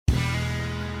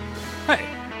Hey,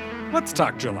 let's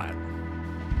talk Gillette.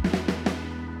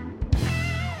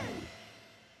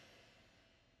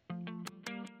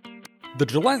 The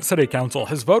Gillette City Council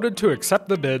has voted to accept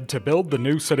the bid to build the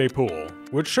new city pool,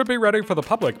 which should be ready for the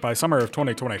public by summer of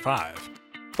 2025.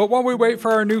 But while we wait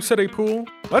for our new city pool,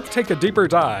 let's take a deeper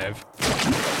dive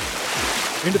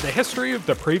into the history of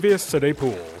the previous city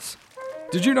pools.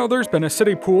 Did you know there's been a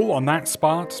city pool on that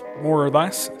spot, more or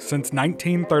less, since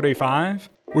 1935?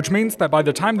 Which means that by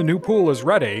the time the new pool is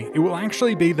ready, it will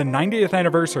actually be the 90th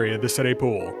anniversary of the city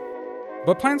pool.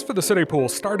 But plans for the city pool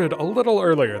started a little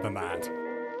earlier than that.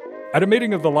 At a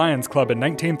meeting of the Lions Club in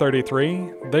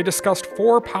 1933, they discussed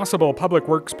 4 possible public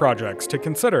works projects to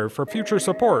consider for future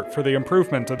support for the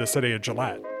improvement of the city of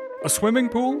Gillette. A swimming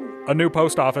pool, a new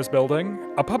post office building,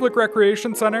 a public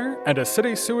recreation center, and a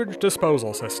city sewage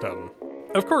disposal system.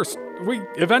 Of course, we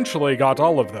eventually got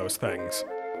all of those things.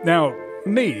 Now,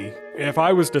 if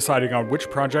I was deciding on which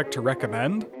project to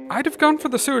recommend, I'd have gone for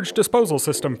the sewage disposal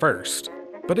system first.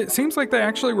 But it seems like they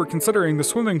actually were considering the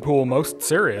swimming pool most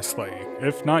seriously,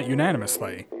 if not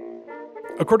unanimously.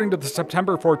 According to the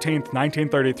September 14,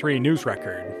 1933 news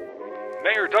record,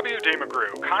 Mayor W.D.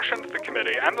 McGrew cautioned the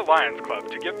committee and the Lions Club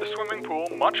to give the swimming pool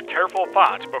much careful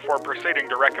thought before proceeding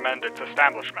to recommend its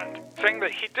establishment, saying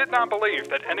that he did not believe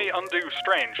that any undue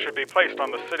strain should be placed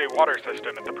on the city water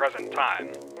system at the present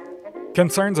time.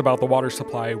 Concerns about the water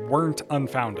supply weren't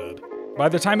unfounded. By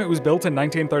the time it was built in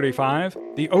 1935,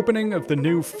 the opening of the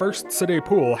new first city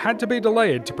pool had to be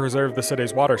delayed to preserve the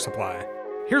city's water supply.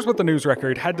 Here's what the news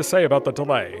record had to say about the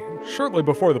delay, shortly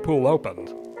before the pool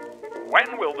opened.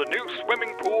 When will the new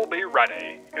swimming pool be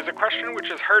ready? Is a question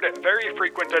which is heard at very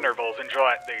frequent intervals in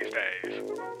Gillette these days.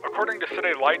 According to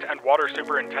City Light and Water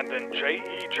Superintendent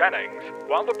J.E. Jennings,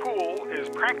 while the pool is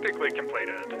practically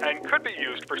completed and could be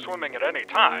used for swimming at any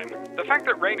time, the fact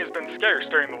that rain has been scarce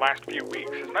during the last few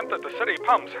weeks has meant that the city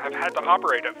pumps have had to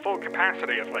operate at full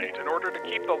capacity of late in order to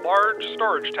keep the large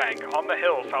storage tank on the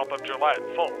hill south of Gillette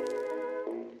full.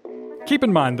 Keep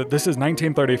in mind that this is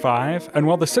 1935, and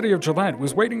while the city of Gillette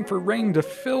was waiting for rain to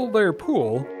fill their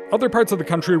pool, other parts of the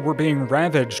country were being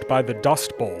ravaged by the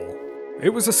Dust Bowl. It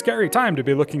was a scary time to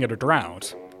be looking at a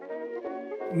drought.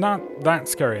 Not that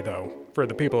scary, though, for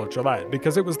the people of Gillette,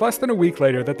 because it was less than a week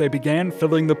later that they began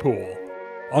filling the pool.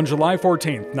 On July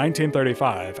 14,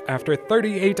 1935, after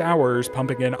 38 hours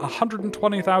pumping in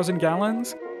 120,000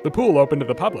 gallons, the pool opened to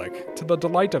the public, to the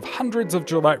delight of hundreds of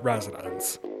Gillette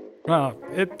residents.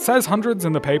 It says hundreds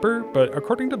in the paper, but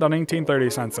according to the 1930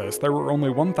 census, there were only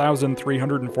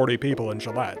 1,340 people in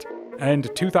Gillette, and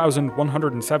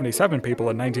 2,177 people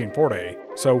in 1940,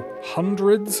 so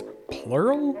hundreds,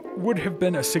 plural, would have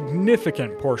been a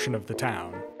significant portion of the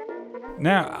town.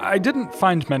 Now, I didn't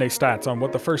find many stats on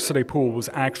what the first city pool was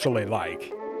actually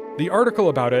like. The article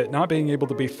about it not being able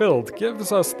to be filled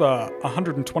gives us the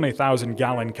 120,000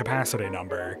 gallon capacity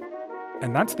number,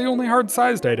 and that's the only hard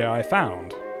size data I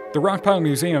found. The Rockpile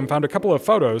Museum found a couple of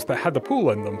photos that had the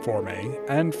pool in them for me,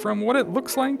 and from what it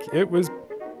looks like, it was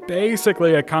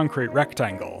basically a concrete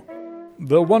rectangle.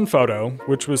 The one photo,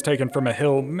 which was taken from a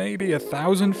hill maybe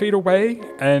 1,000 feet away,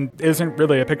 and isn't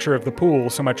really a picture of the pool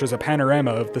so much as a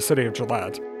panorama of the city of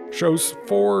Gillette, shows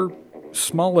 4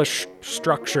 smallish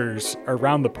structures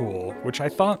around the pool, which I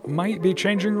thought might be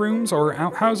changing rooms or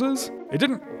outhouses. It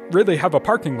didn't really have a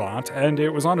parking lot, and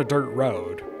it was on a dirt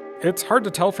road. It's hard to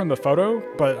tell from the photo,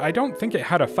 but I don't think it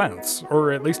had a fence,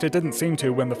 or at least it didn't seem to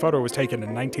when the photo was taken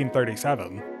in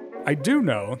 1937. I do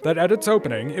know that at its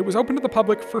opening, it was open to the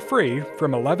public for free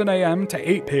from 11 a.m. to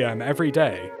 8 p.m. every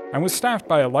day, and was staffed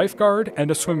by a lifeguard and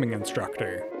a swimming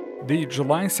instructor. The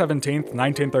July 17,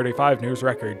 1935 news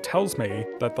record tells me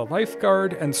that the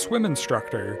lifeguard and swim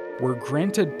instructor were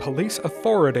granted police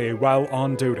authority while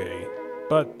on duty,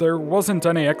 but there wasn't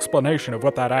any explanation of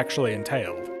what that actually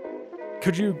entailed.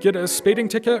 Could you get a speeding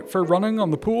ticket for running on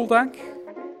the pool deck?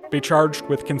 Be charged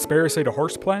with conspiracy to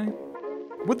horseplay?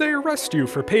 Would they arrest you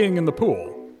for peeing in the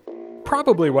pool?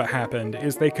 Probably what happened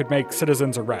is they could make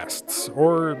citizens' arrests,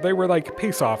 or they were like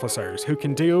peace officers who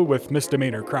can deal with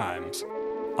misdemeanor crimes.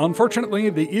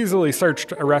 Unfortunately, the easily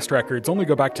searched arrest records only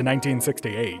go back to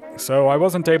 1968, so I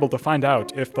wasn't able to find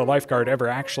out if the lifeguard ever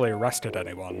actually arrested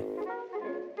anyone.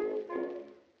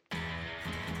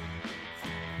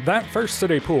 That first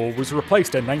city pool was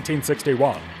replaced in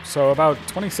 1961, so about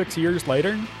 26 years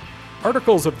later.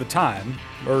 Articles of the time,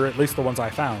 or at least the ones I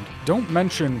found, don't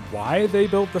mention why they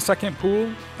built the second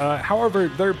pool. However,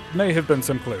 there may have been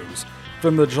some clues.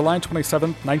 From the July 27,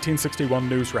 1961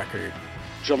 news record.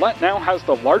 Gillette now has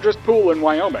the largest pool in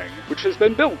Wyoming, which has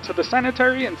been built to the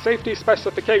sanitary and safety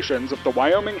specifications of the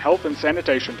Wyoming Health and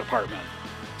Sanitation Department.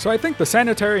 so I think the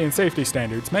sanitary and safety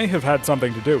standards may have had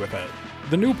something to do with it.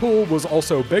 The new pool was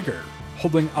also bigger,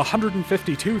 holding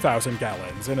 152,000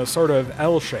 gallons in a sort of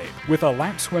L shape, with a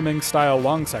lap swimming style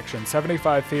long section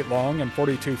 75 feet long and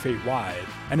 42 feet wide,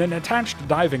 and an attached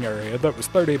diving area that was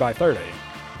 30 by 30.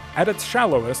 At its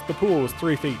shallowest, the pool was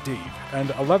 3 feet deep, and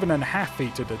 11.5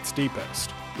 feet at its deepest,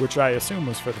 which I assume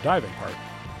was for the diving part.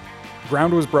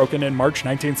 Ground was broken in March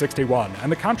 1961,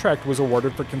 and the contract was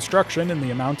awarded for construction in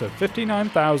the amount of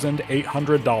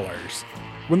 $59,800.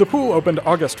 When the pool opened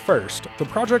August 1st, the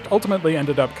project ultimately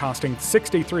ended up costing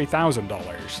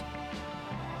 $63,000.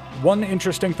 One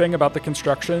interesting thing about the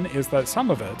construction is that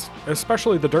some of it,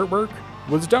 especially the dirt work,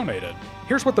 was donated.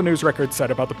 Here's what the news record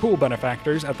said about the pool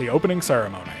benefactors at the opening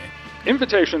ceremony.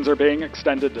 Invitations are being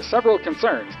extended to several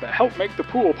concerns that help make the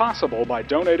pool possible by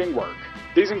donating work.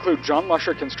 These include John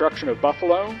Lusher Construction of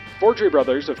Buffalo, Forgery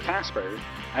Brothers of Casper,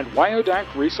 and Wyodak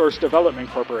Resource Development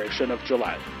Corporation of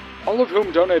Gillette, all of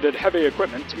whom donated heavy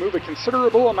equipment to move a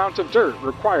considerable amount of dirt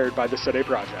required by the city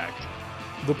project.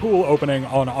 The pool opening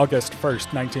on August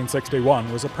 1st,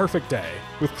 1961 was a perfect day,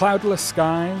 with cloudless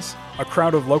skies, a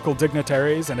crowd of local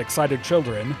dignitaries and excited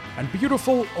children, and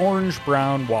beautiful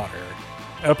orange-brown water.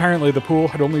 Apparently the pool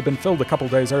had only been filled a couple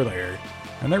days earlier,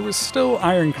 and there was still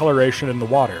iron coloration in the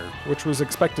water, which was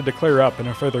expected to clear up in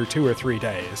a further 2 or 3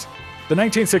 days. The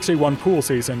 1961 pool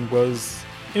season was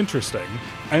interesting,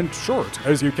 and short,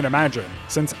 as you can imagine,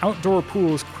 since outdoor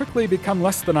pools quickly become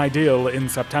less than ideal in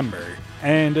September,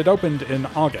 and it opened in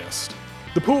August.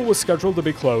 The pool was scheduled to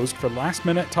be closed for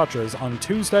last-minute touches on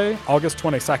Tuesday, August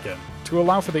 22nd, to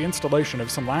allow for the installation of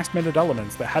some last-minute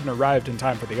elements that hadn't arrived in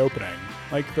time for the opening,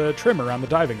 like the trim around the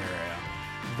diving area.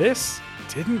 This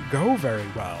didn't go very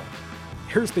well.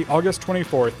 Here's the August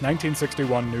 24th,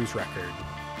 1961 news record.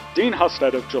 Dean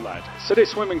Husted of Gillette, city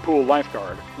swimming pool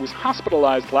lifeguard, was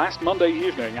hospitalized last Monday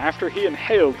evening after he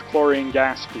inhaled chlorine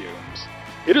gas fumes.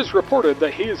 It is reported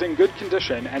that he is in good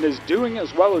condition and is doing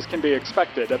as well as can be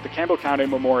expected at the Campbell County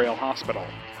Memorial Hospital.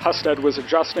 Husted was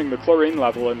adjusting the chlorine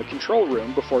level in the control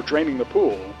room before draining the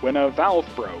pool when a valve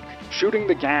broke, shooting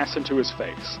the gas into his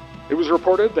face. It was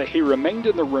reported that he remained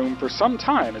in the room for some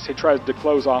time as he tried to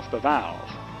close off the valve.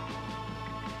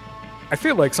 I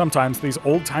feel like sometimes these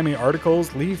old-timey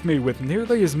articles leave me with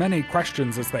nearly as many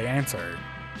questions as they answer.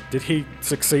 Did he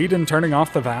succeed in turning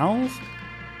off the valve?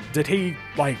 Did he,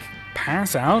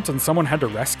 pass out and someone had to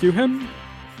rescue him?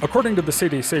 According to the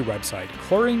CDC website,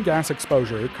 chlorine gas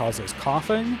exposure causes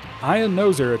coughing, eye and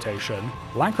nose irritation,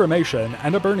 lacrimation,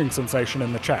 and a burning sensation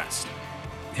in the chest.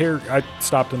 Here, I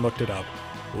stopped and looked it up.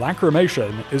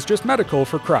 Lacrimation is just medical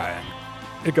for crying.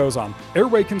 It goes on.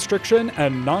 Airway constriction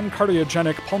and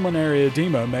non-cardiogenic pulmonary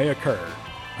edema may occur.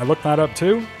 I looked that up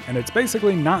too, and it's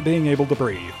basically not being able to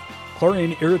breathe.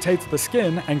 Chlorine irritates the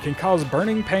skin and can cause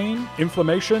burning pain,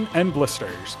 inflammation, and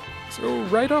blisters. So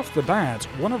right off the bat,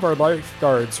 one of our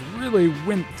lifeguards really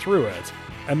went through it,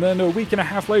 and then a week and a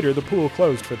half later the pool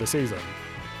closed for the season.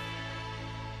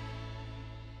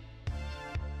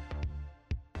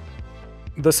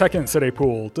 The second city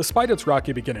pool, despite its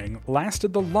rocky beginning,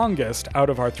 lasted the longest out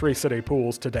of our 3 city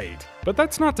pools to date. But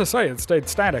that's not to say it stayed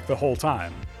static the whole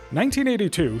time.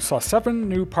 1982 saw 7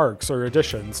 new parks or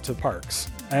additions to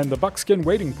parks, and the Buckskin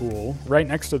Wading Pool, right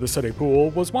next to the city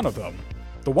pool, was one of them.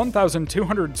 The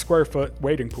 1,200 square foot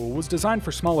wading pool was designed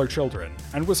for smaller children,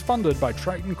 and was funded by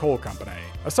Triton Coal Company,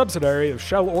 a subsidiary of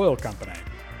Shell Oil Company.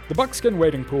 The Buckskin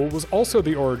Wading Pool was also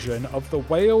the origin of the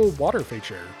whale water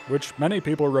feature, which many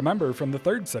people remember from the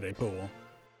third city pool.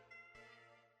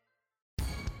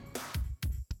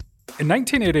 In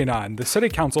 1989, the City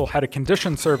Council had a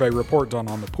condition survey report done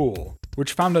on the pool,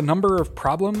 which found a number of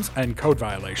problems and code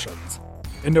violations.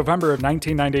 In November of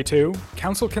 1992,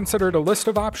 Council considered a list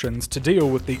of options to deal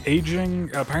with the aging,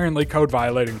 apparently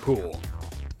code-violating pool.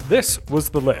 This was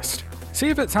the list. See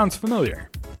if it sounds familiar.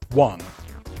 1.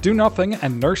 Do nothing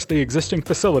and nurse the existing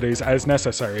facilities as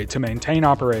necessary to maintain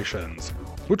operations,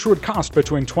 which would cost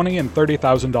between $20,000 and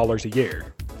 $30,000 a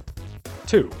year.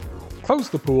 2. Close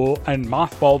the pool and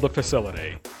mothball the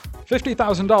facility.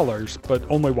 $50,000, but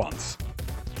only once.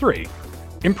 3.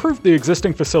 Improve the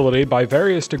existing facility by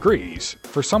various degrees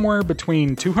for somewhere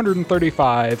between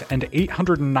 $235,000 and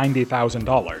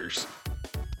 $890,000.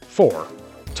 4.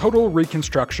 Total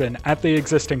reconstruction at the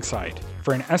existing site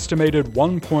for an estimated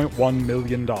 $1.1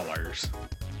 million.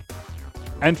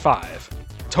 And 5.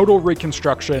 Total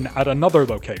reconstruction at another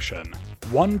location,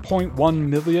 $1.1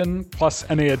 million plus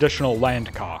any additional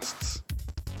land costs.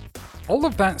 All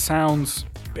of that sounds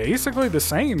basically the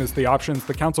same as the options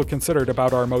the council considered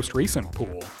about our most recent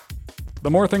pool.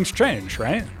 The more things change,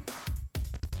 right?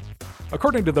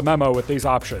 According to the memo with these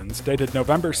options, dated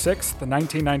November 6,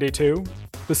 1992,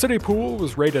 the city pool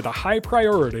was rated a high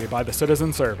priority by the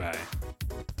Citizen Survey.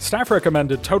 Staff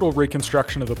recommended total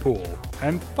reconstruction of the pool,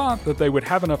 and thought that they would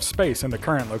have enough space in the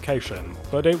current location,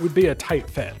 but it would be a tight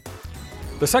fit.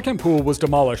 The second pool was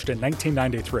demolished in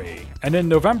 1993, and in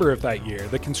November of that year,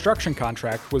 the construction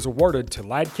contract was awarded to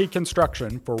Ladkey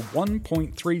Construction for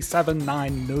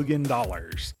 $1.379 million.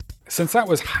 Since that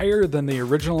was higher than the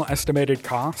original estimated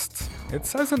costs, it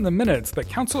says in the minutes that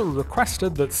council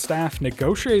requested that staff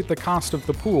negotiate the cost of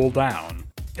the pool down.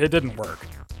 It didn't work.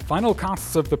 Final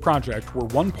costs of the project were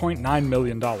 $1.9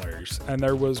 million, and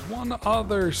there was one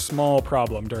other small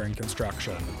problem during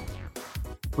construction.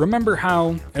 Remember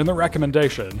how, in the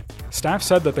recommendation, staff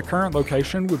said that the current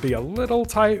location would be a little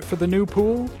tight for the new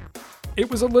pool?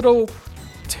 It was a little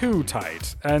too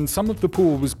tight, and some of the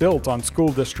pool was built on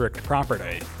school district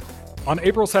property. On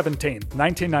April 17,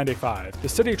 1995, the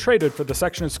city traded for the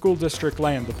section of school district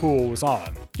land the pool was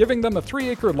on, giving them a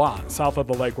 3-acre lot south of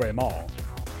the Lakeway Mall.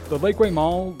 The Lakeway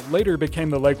Mall later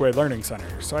became the Lakeway Learning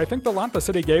Center, so I think the lot the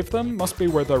city gave them must be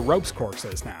where the ropes course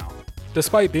is now.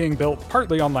 Despite being built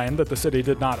partly on land that the city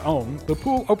did not own, the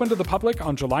pool opened to the public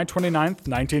on July 29,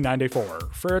 1994,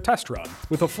 for a test run,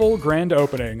 with a full grand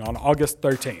opening on August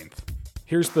 13th.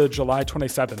 Here's the July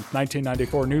 27,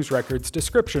 1994 news record's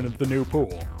description of the new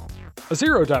pool. A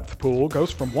zero-depth pool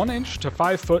goes from 1 inch to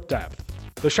 5-foot depth.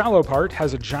 The shallow part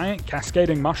has a giant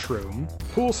cascading mushroom,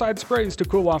 poolside sprays to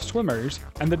cool off swimmers,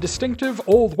 and the distinctive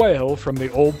old whale from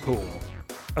the old pool.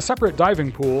 A separate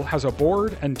diving pool has a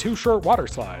board and 2 short water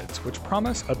slides, which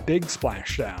promise a big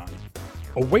splashdown.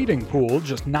 A wading pool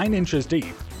just 9 inches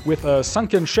deep, with a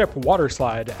sunken ship water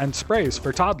slide and sprays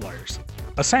for toddlers.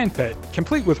 A sand pit,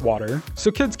 complete with water,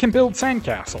 so kids can build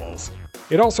sandcastles.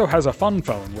 It also has a fun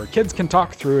phone where kids can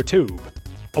talk through a tube.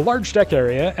 A large deck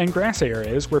area and grassy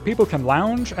areas where people can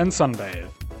lounge and sunbathe.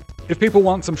 If people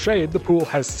want some shade, the pool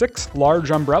has 6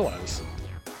 large umbrellas.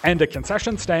 And a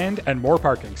concession stand and more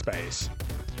parking space.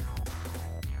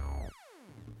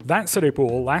 That city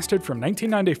pool lasted from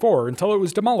 1994 until it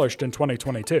was demolished in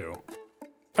 2022.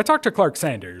 I talked to Clark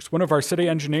Sanders, one of our city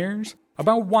engineers,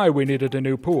 about why we needed a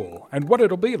new pool and what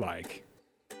it'll be like.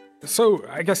 So,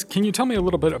 I guess, can you tell me a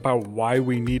little bit about why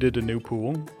we needed a new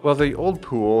pool? Well, the old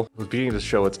pool was beginning to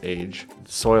show its age.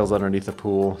 The soils underneath the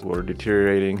pool were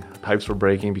deteriorating, pipes were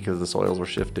breaking because the soils were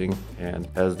shifting, and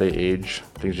as they age,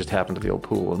 things just happened to the old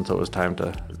pool, and so it was time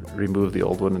to remove the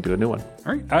old one and do a new one.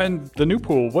 All right, and the new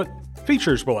pool, what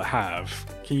features will it have?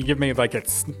 Can you give me,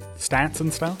 its stats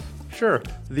and stuff? Sure.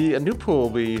 The new pool will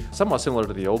be somewhat similar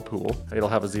to the old pool. It'll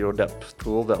have a zero-depth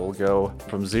pool that will go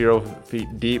from 0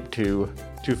 feet deep to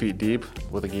 2 feet deep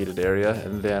with a gated area,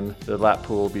 and then the lap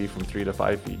pool will be from 3 to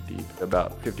 5 feet deep,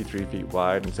 about 53 feet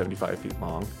wide and 75 feet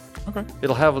long. Okay.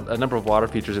 It'll have a number of water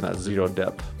features in that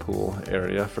zero-depth pool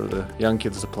area for the young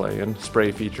kids to play in,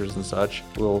 spray features and such.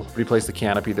 We'll replace the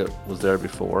canopy that was there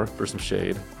before for some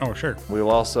shade. Oh, sure. We will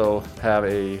also have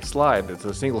a slide. It's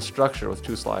a single structure with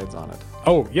 2 slides on it.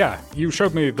 Oh, yeah. You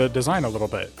showed me the design a little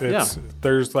bit.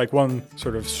 There's one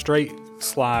sort of straight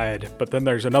slide, but then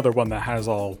there's another one that has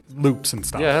all loops and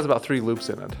stuff. Yeah, it has about 3 loops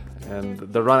in it. And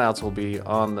the runouts will be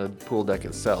on the pool deck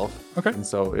itself. Okay. And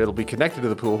so it'll be connected to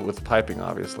the pool with piping,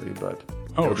 obviously, but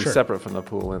it'll be separate from the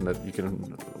pool in that you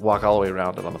can walk all the way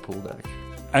around it on the pool deck.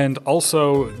 And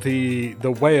also the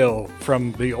whale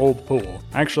from the old pool.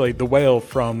 Actually, the whale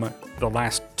from the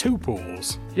last 2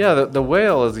 pools. Yeah, the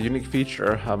whale is a unique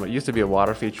feature. It used to be a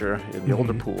water feature in the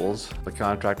older pools. The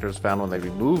contractors found when they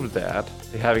removed that,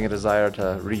 they're having a desire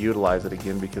to reutilize it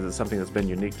again because it's something that's been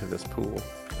unique to this pool.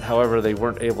 However, they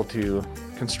weren't able to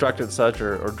construct it such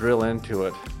or drill into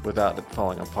it without it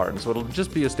falling apart. And so it'll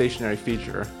just be a stationary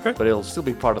feature, but it'll still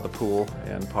be part of the pool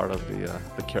and part of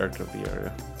the character of the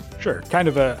area. Sure, kind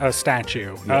of a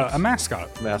statue, yes. A mascot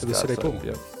for the city pool.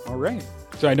 Yep. All right.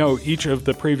 So I know each of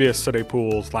the previous city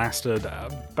pools lasted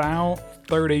about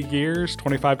 30 years,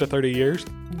 25 to 30 years.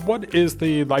 What is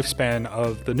the lifespan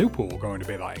of the new pool going to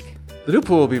be like? The new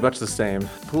pool will be much the same.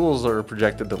 Pools are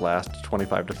projected to last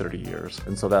 25 to 30 years.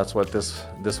 And so that's what this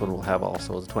one will have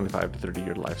also, is a 25 to 30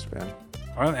 year lifespan.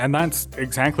 Well, and that's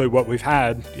exactly what we've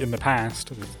had in the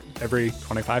past, every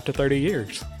 25 to 30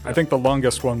 years. I think the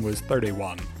longest one was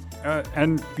 31.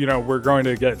 And, we're going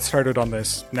to get started on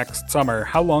this next summer.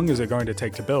 How long is it going to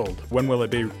take to build? When will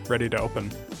it be ready to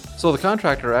open? So the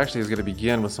contractor actually is going to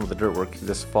begin with some of the dirt work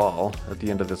this fall at the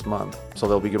end of this month. So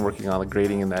they'll begin working on the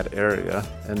grading in that area.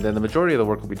 And then the majority of the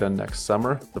work will be done next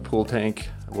summer. The pool tank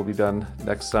will be done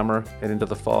next summer and into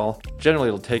the fall. Generally,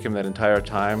 it'll take them that entire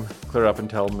time, clear up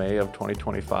until May of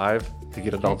 2025. to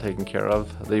get it all taken care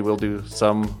of. They will do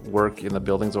some work in the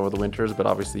buildings over the winters, but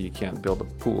obviously you can't build a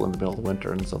pool in the middle of the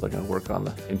winter, and so they're going to work on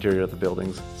the interior of the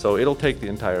buildings. So it'll take the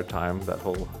entire time, that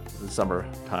whole summer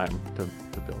time,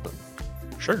 to build it.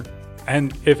 Sure.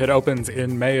 And if it opens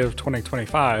in May of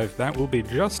 2025, that will be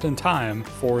just in time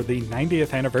for the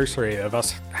 90th anniversary of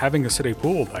us having a city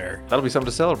pool there. That'll be something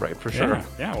to celebrate, for sure.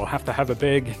 Yeah, we'll have to have a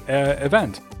big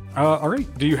event. All right,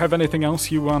 do you have anything else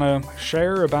you want to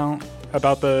share about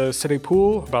the city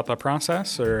pool, about the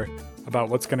process, or about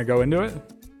what's going to go into it?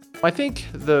 I think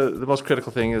the most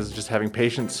critical thing is just having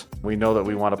patience. We know that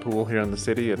we want a pool here in the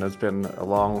city, and it's been a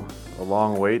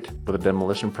long wait for the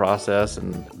demolition process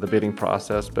and the bidding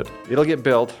process, but it'll get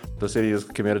built. The city is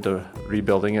committed to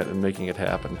rebuilding it and making it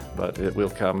happen, but it will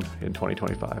come in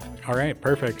 2025. All right,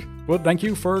 perfect. Well, thank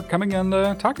you for coming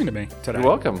and talking to me today. You're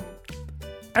welcome.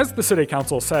 As the City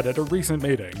Council said at a recent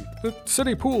meeting, the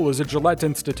city pool is a Gillette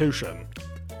institution.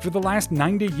 For the last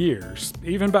 90 years,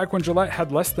 even back when Gillette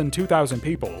had less than 2,000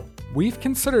 people, we've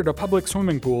considered a public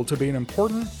swimming pool to be an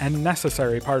important and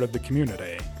necessary part of the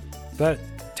community. That,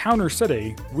 town or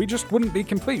city, we just wouldn't be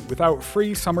complete without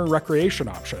free summer recreation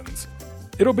options.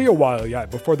 It'll be a while yet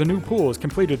before the new pool is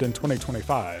completed in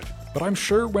 2025, but I'm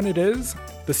sure when it is,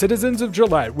 the citizens of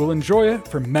Gillette will enjoy it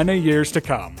for many years to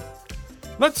come.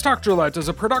 Let's Talk Gillette is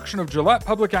a production of Gillette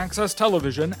Public Access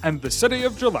Television and the City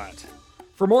of Gillette.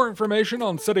 For more information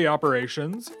on city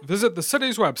operations, visit the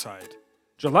city's website,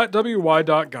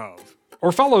 gillettewy.gov,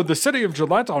 or follow the City of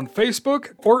Gillette on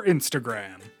Facebook or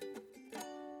Instagram.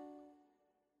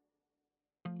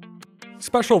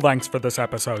 Special thanks for this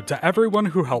episode to everyone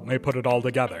who helped me put it all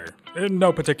together, in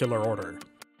no particular order.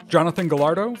 Jonathan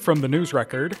Gallardo from The News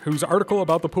Record, whose article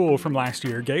about the pool from last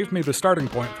year gave me the starting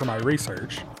point for my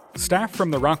research. Staff from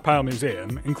the Rockpile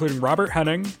Museum, including Robert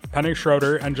Henning, Penny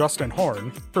Schroeder, and Justin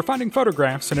Horn, for finding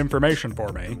photographs and information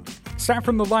for me. Staff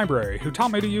from the library, who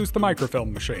taught me to use the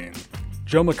microfilm machine.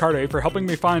 Jill McCarty for helping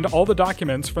me find all the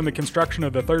documents from the construction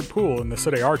of the third pool in the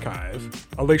city archive.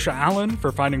 Alicia Allen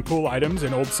for finding pool items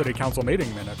in old city council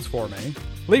meeting minutes for me.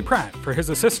 Lee Pratt for his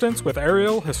assistance with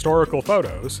aerial historical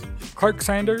photos. Clark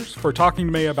Sanders for talking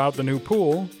to me about the new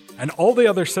pool. And all the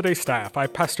other city staff I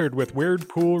pestered with weird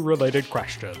pool-related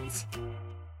questions.